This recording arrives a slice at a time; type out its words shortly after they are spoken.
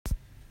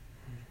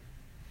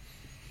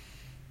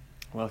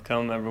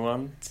Welcome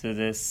everyone to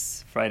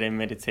this Friday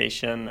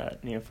meditation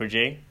at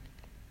Neo4j.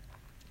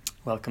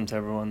 Welcome to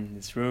everyone in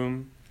this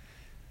room,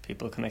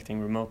 people connecting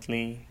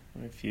remotely,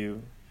 or if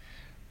you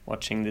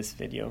watching this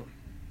video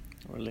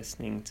or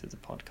listening to the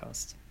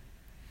podcast.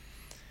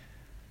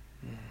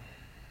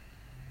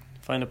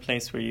 Find a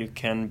place where you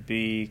can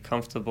be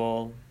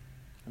comfortable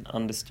and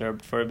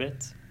undisturbed for a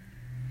bit.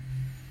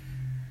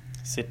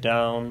 Sit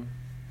down,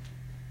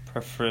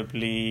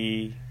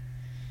 preferably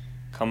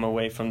come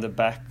away from the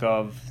back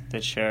of the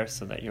chair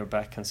so that your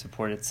back can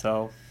support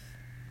itself.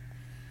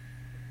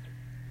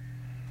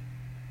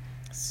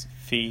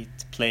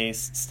 Feet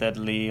placed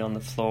steadily on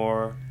the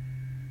floor,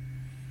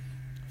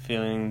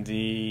 feeling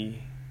the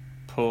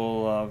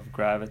pull of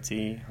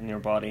gravity on your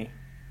body.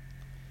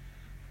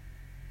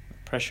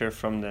 Pressure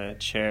from the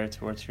chair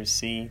towards your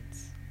seat.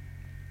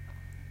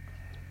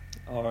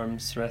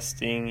 Arms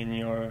resting in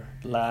your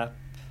lap,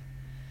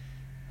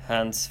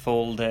 hands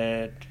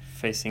folded,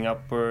 facing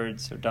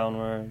upwards or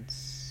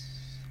downwards,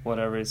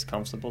 whatever is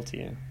comfortable to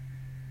you.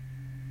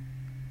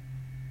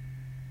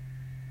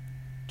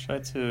 Try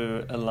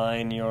to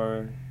align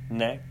your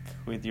neck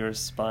with your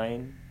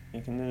spine.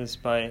 You can do this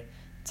by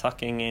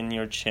tucking in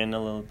your chin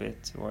a little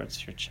bit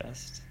towards your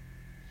chest.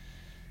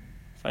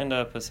 Find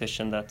a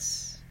position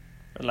that's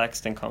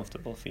relaxed and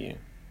comfortable for you.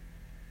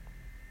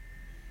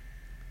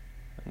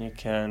 And you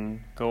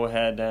can go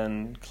ahead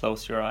and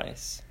close your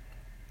eyes.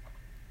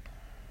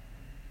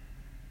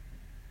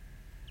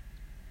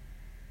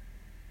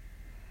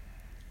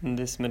 In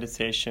this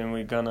meditation,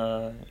 we're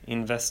gonna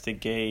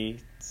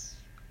investigate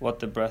what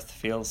the breath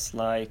feels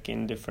like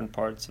in different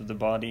parts of the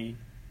body.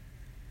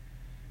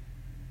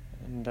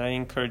 And I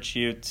encourage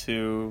you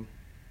to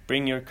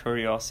bring your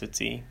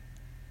curiosity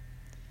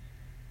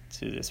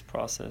to this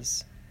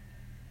process.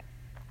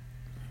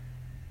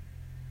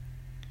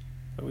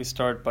 But we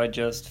start by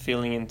just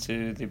feeling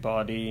into the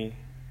body,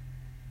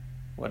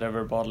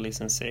 whatever bodily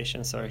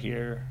sensations are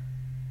here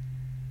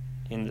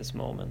in this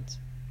moment.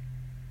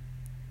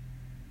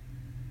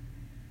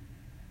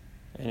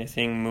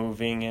 Anything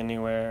moving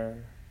anywhere,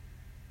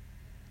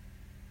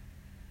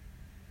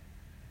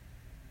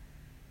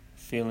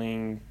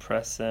 feeling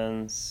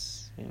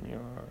presence in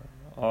your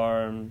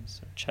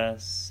arms, or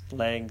chest,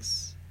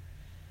 legs.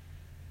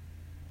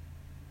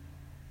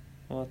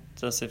 What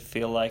does it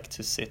feel like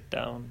to sit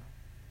down?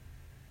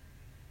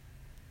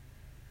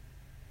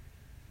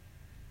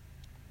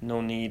 No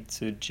need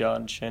to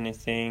judge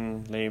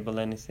anything, label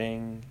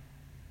anything.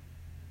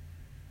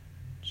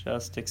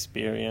 Just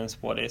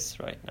experience what is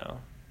right now.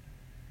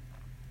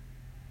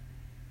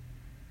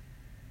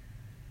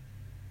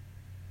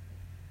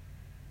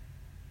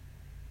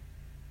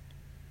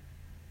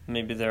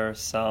 Maybe there are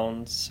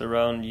sounds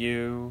around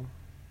you.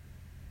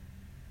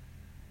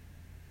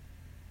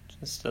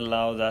 Just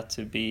allow that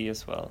to be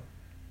as well.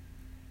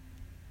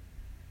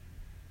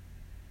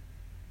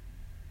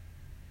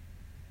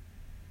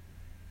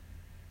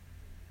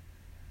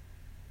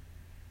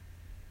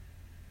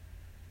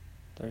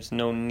 There's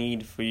no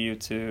need for you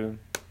to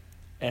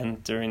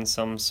enter in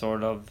some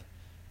sort of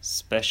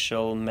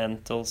special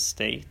mental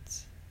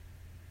state.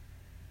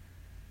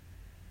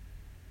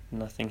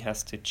 Nothing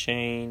has to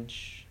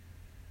change.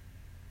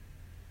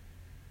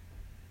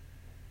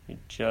 You're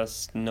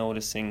just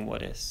noticing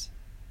what is.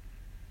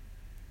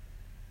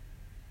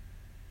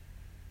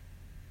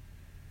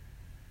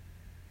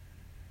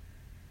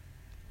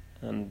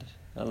 And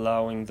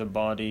allowing the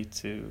body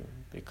to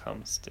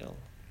become still.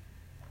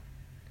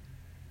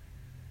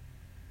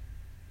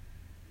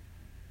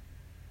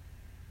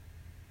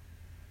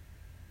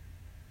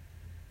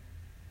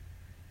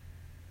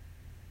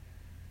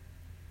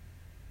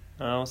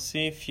 Now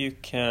see if you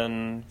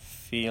can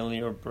feel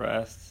your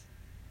breath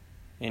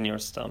in your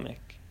stomach.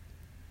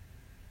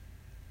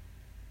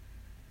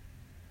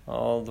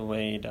 All the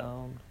way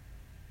down.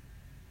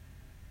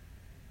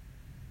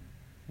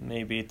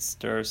 Maybe it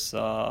stirs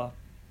up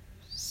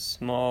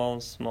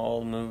small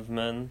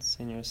movements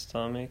in your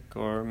stomach,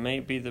 or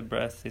maybe the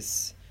breath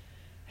is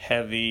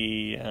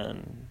heavy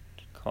and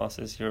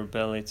causes your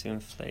belly to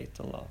inflate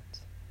a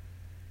lot.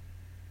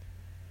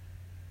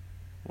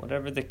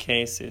 Whatever the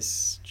case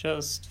is,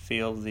 just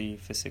feel the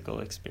physical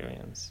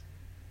experience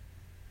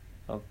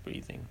of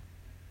breathing.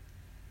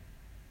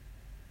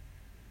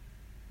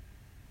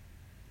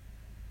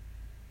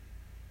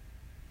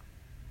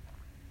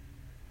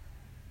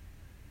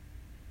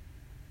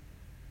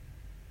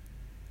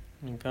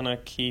 You're gonna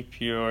keep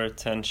your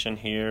attention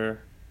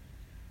here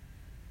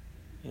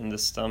in the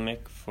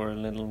stomach for a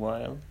little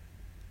while.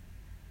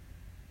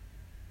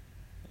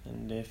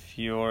 And if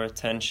your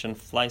attention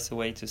flies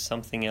away to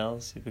something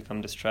else, you become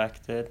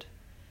distracted.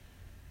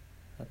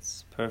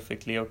 That's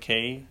perfectly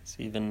okay. It's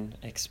even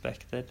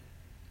expected.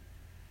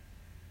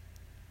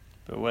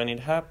 But when it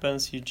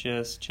happens, you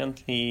just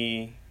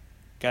gently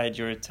guide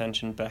your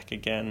attention back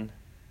again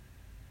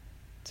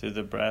to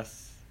the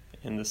breath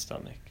in the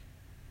stomach.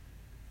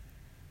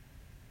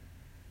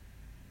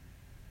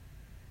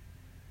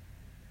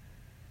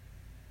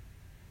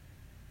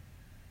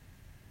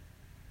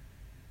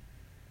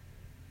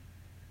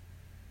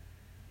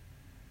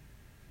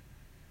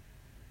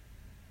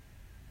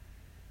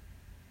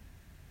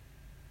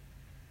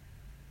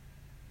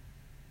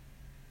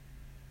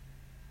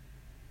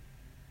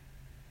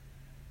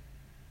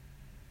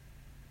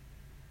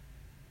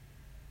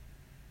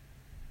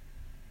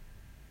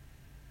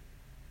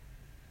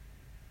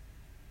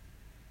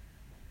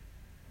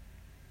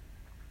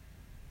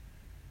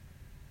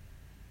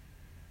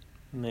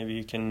 Maybe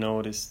you can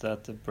notice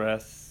that the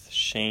breath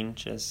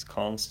changes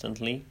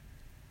constantly.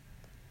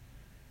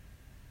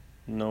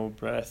 No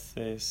breath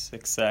is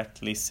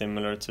exactly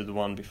similar to the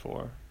one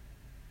before.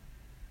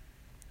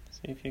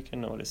 See if you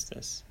can notice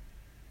this.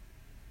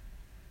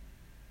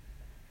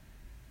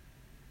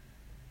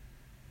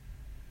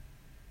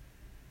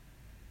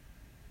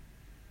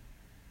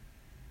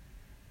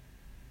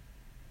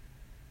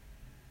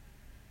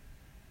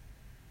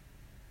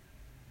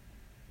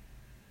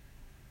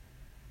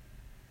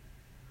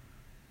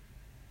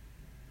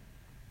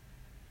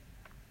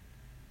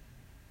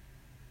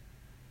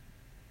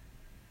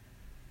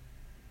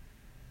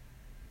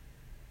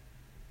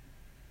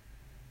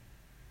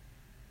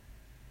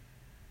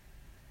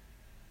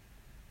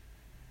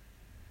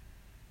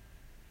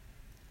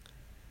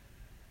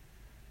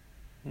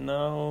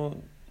 Now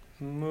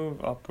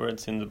move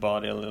upwards in the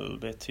body a little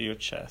bit to your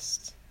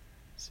chest.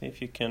 See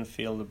if you can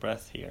feel the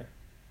breath here.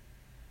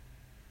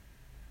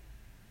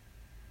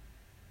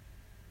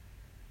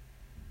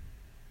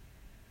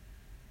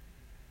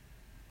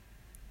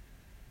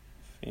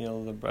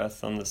 Feel the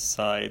breath on the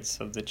sides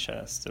of the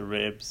chest, the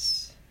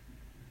ribs.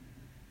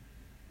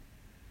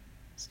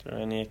 Is there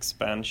any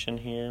expansion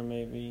here,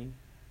 maybe?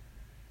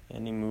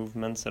 Any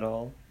movements at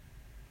all?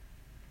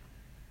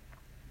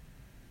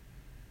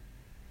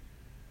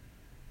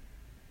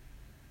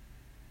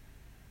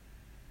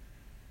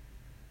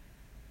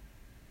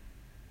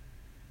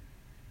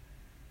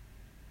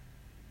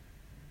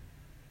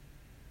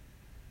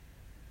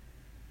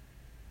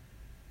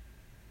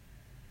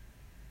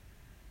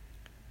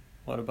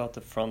 What about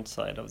the front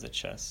side of the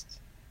chest?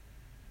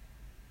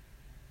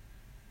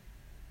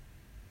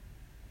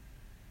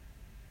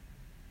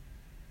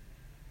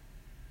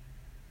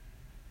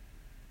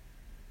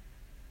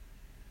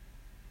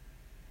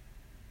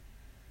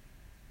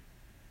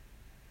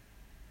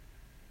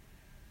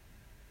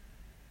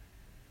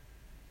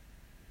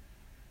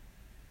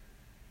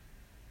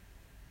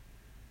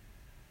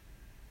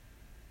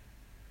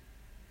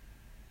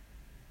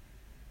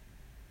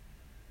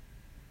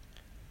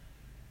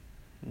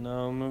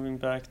 Now moving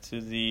back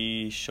to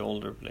the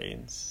shoulder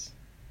blades.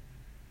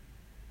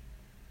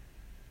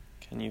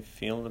 Can you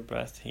feel the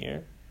breath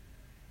here?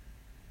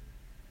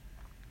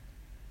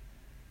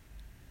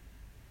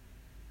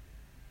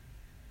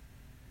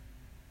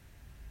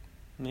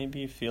 Maybe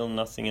you feel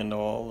nothing at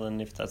all,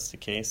 and if that's the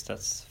case,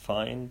 that's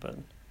fine, but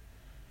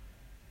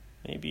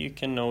maybe you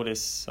can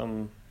notice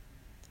some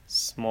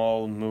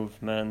small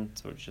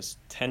movement or just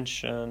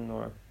tension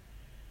or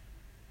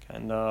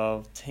kind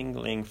of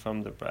tingling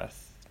from the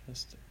breath.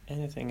 Just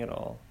anything at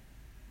all.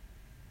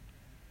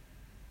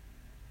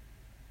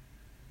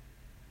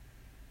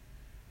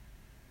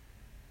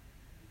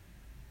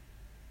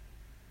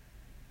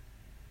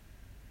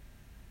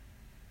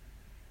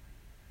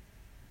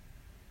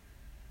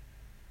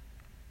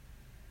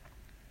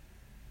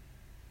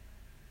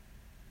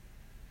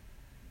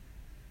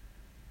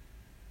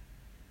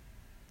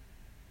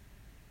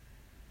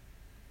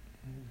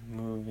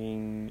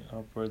 Moving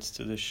upwards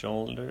to the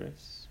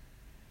shoulders.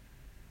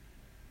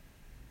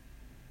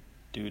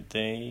 Do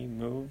they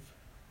move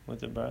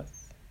with the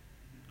breath?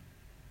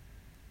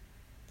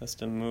 Does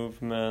the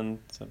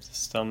movement of the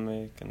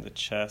stomach and the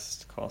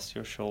chest cause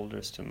your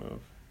shoulders to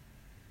move?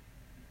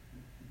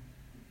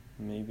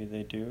 Maybe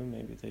they do,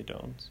 maybe they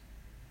don't.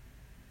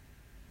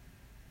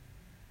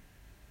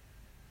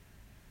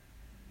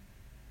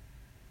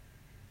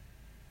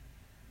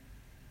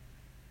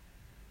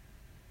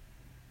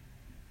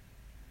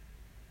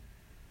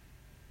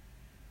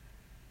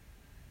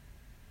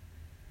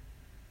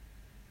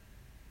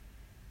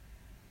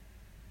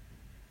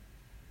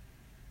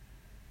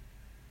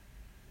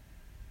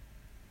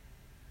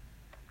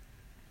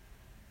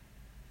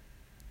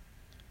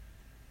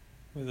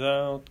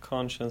 Without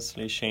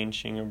consciously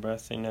changing your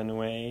breath in any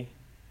way,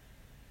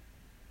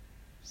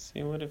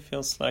 see what it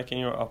feels like in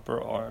your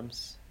upper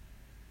arms.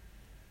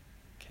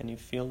 Can you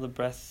feel the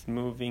breath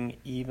moving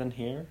even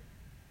here?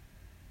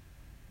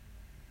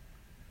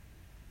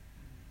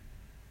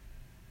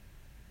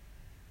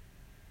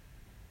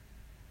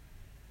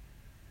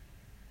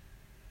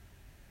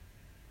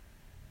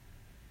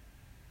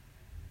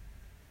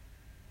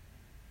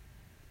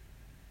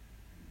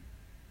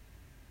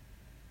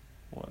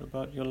 What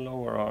about your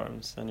lower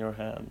arms and your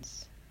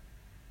hands?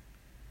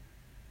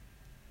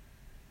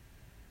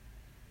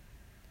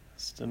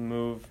 Does the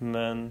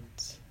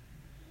movement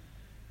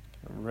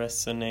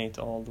resonate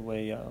all the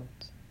way out?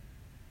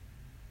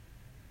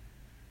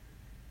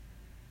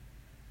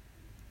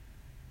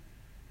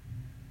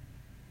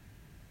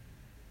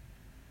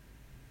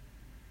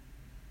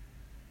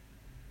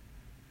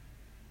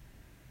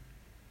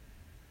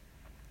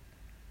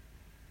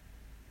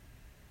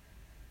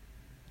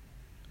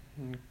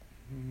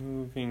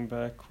 Moving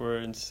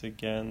backwards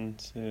again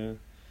to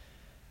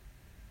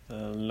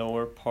the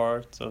lower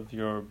part of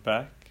your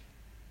back.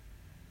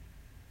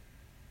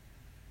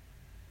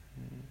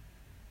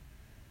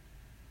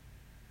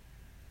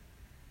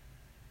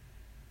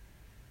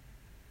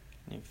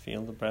 Can you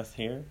feel the breath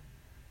here?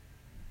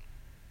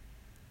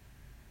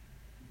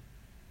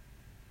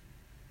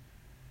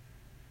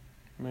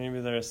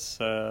 Maybe there's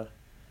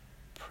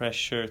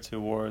pressure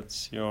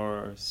towards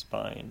your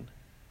spine.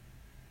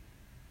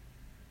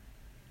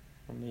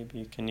 Or maybe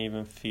you can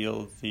even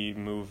feel the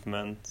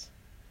movement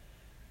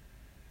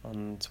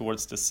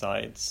towards the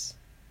sides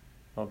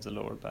of the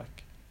lower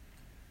back.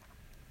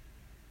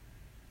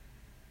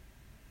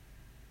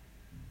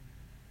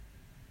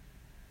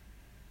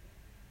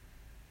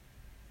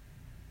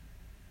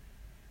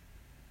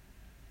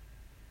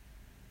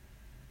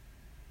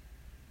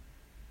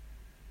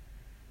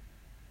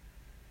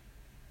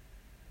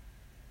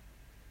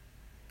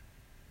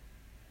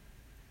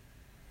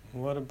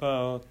 What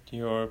about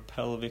your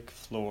pelvic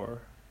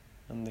floor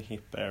and the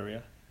hip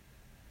area?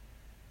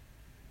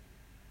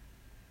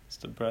 Does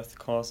the breath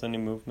cause any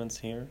movements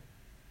here?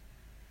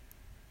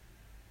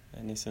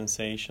 Any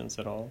sensations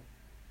at all?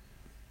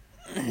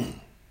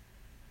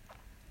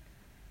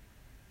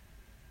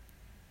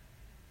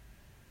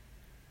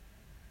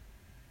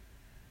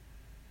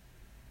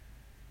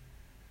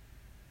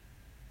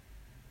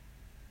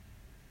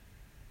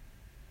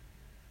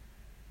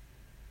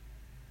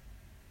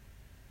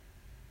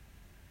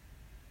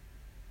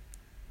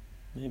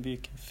 Maybe you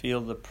can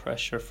feel the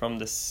pressure from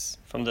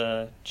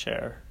the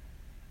chair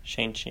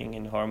changing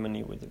in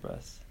harmony with the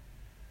breath.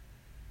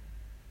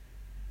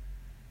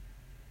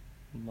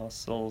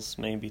 Muscles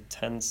may be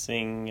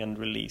tensing and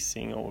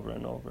releasing over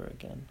and over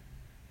again.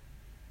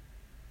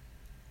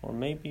 Or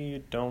maybe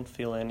you don't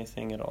feel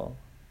anything at all.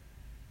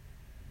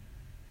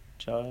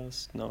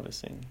 Just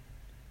noticing.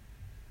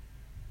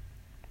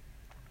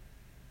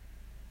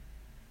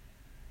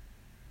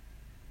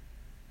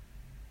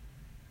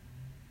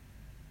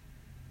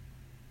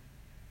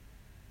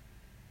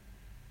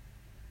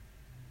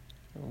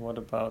 And what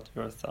about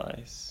your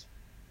thighs?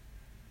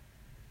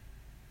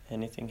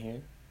 Anything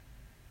here?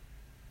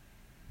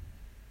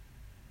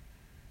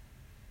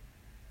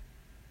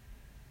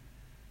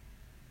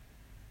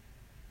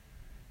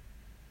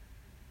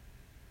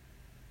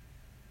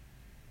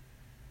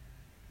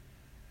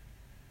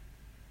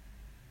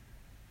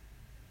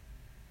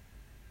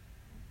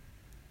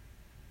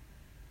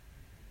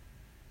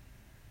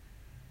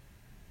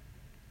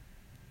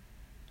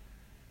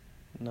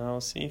 Now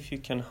see if you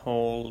can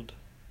hold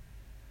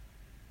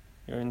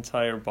your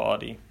entire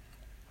body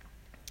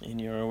in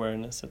your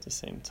awareness at the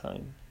same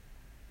time.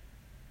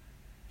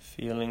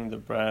 Feeling the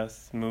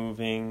breath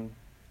moving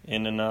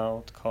in and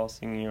out,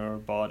 causing your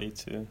body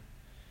to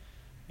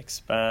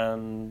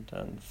expand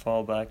and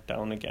fall back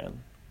down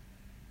again.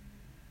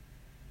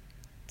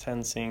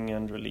 Tensing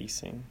and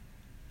releasing.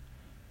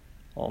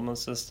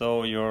 Almost as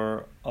though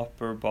your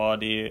upper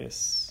body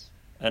is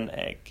an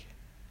egg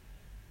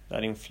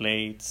that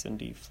inflates and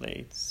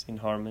deflates in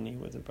harmony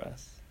with the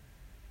breath.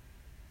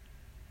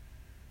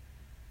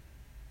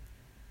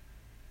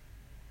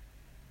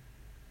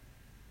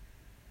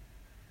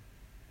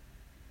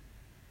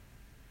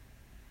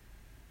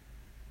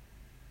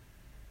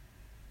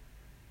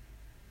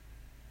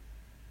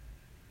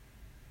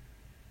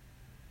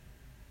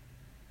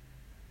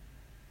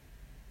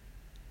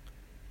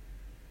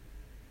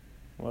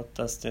 What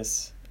does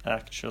this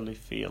actually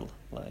feel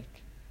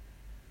like?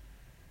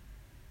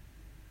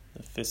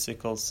 The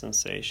physical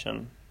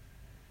sensation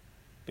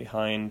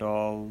behind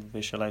all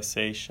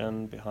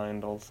visualization,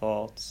 behind all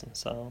thoughts and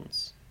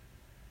sounds.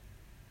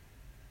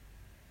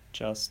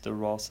 Just the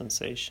raw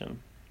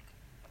sensation.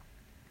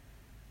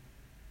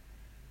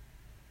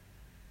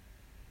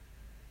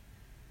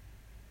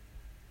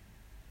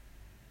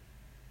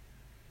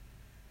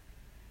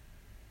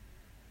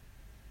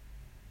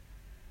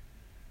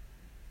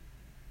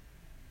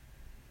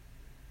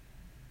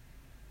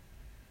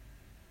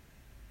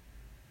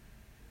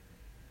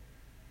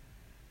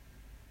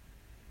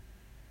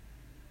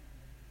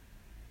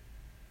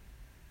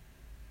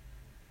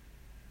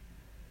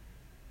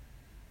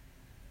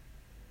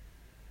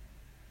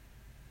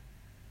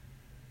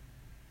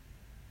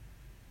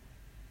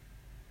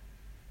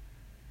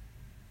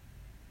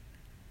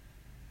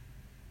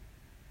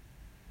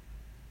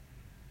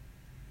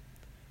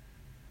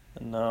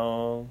 And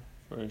now,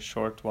 for a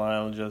short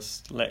while,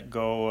 just let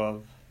go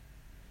of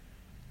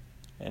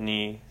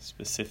any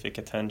specific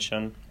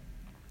attention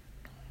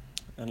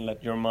and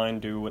let your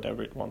mind do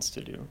whatever it wants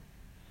to do.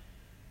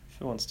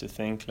 If it wants to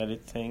think, let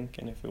it think,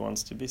 and if it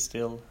wants to be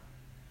still,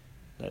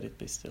 let it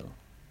be still.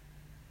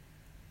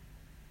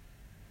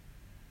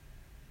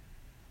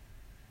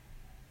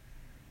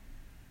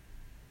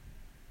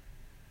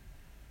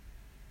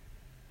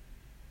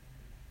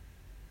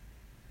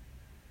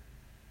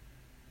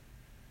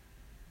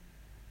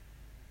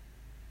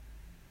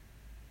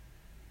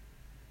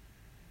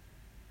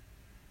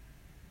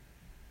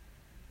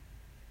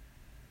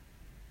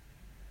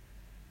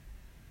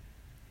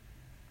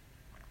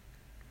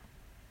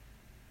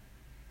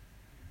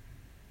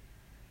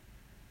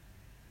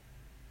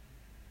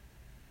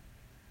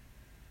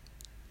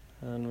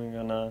 And we're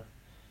gonna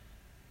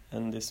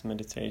end this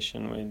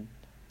meditation with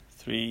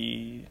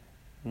 3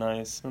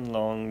 nice and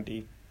long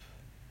deep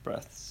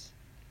breaths.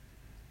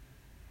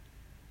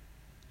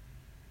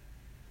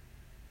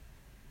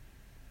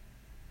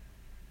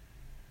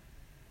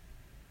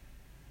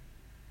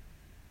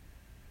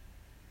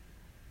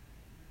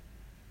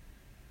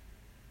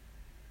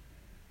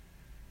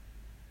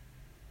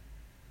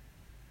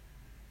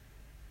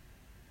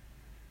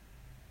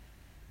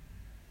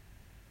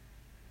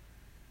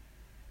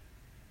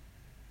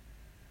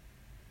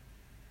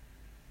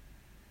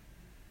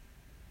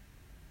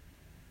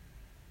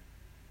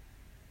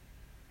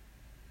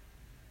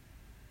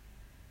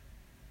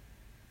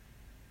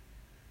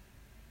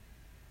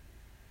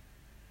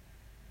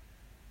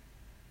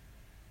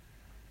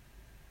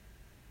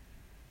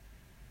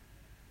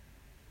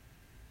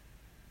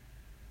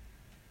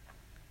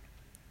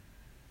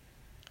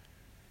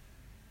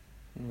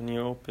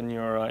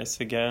 eyes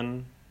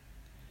again.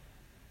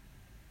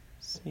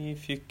 See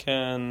if you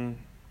can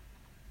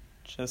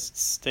just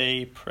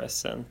stay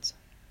present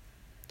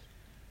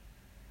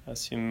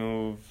as you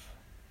move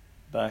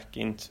back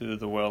into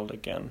the world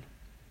again.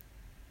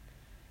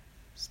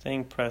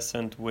 Staying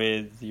present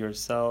with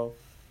yourself,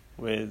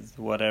 with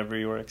whatever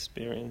your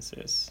experience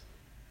is,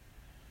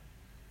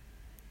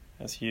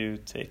 as you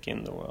take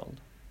in the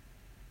world.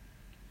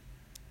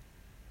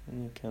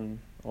 And you can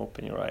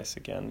open your eyes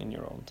again in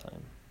your own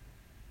time.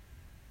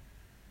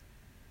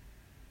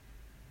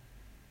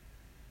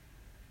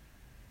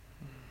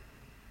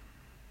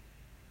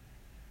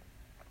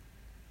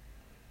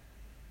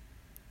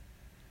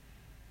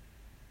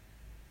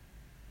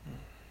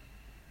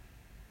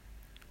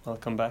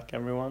 Welcome back,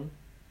 everyone.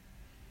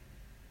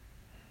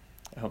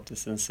 I hope the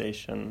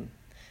sensation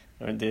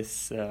or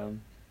this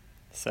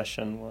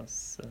session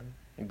was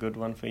a good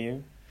one for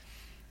you,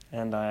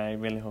 and I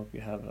really hope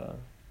you have a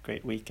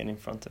great weekend in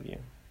front of you.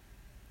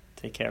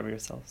 Take care of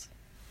yourselves.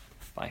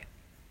 Bye.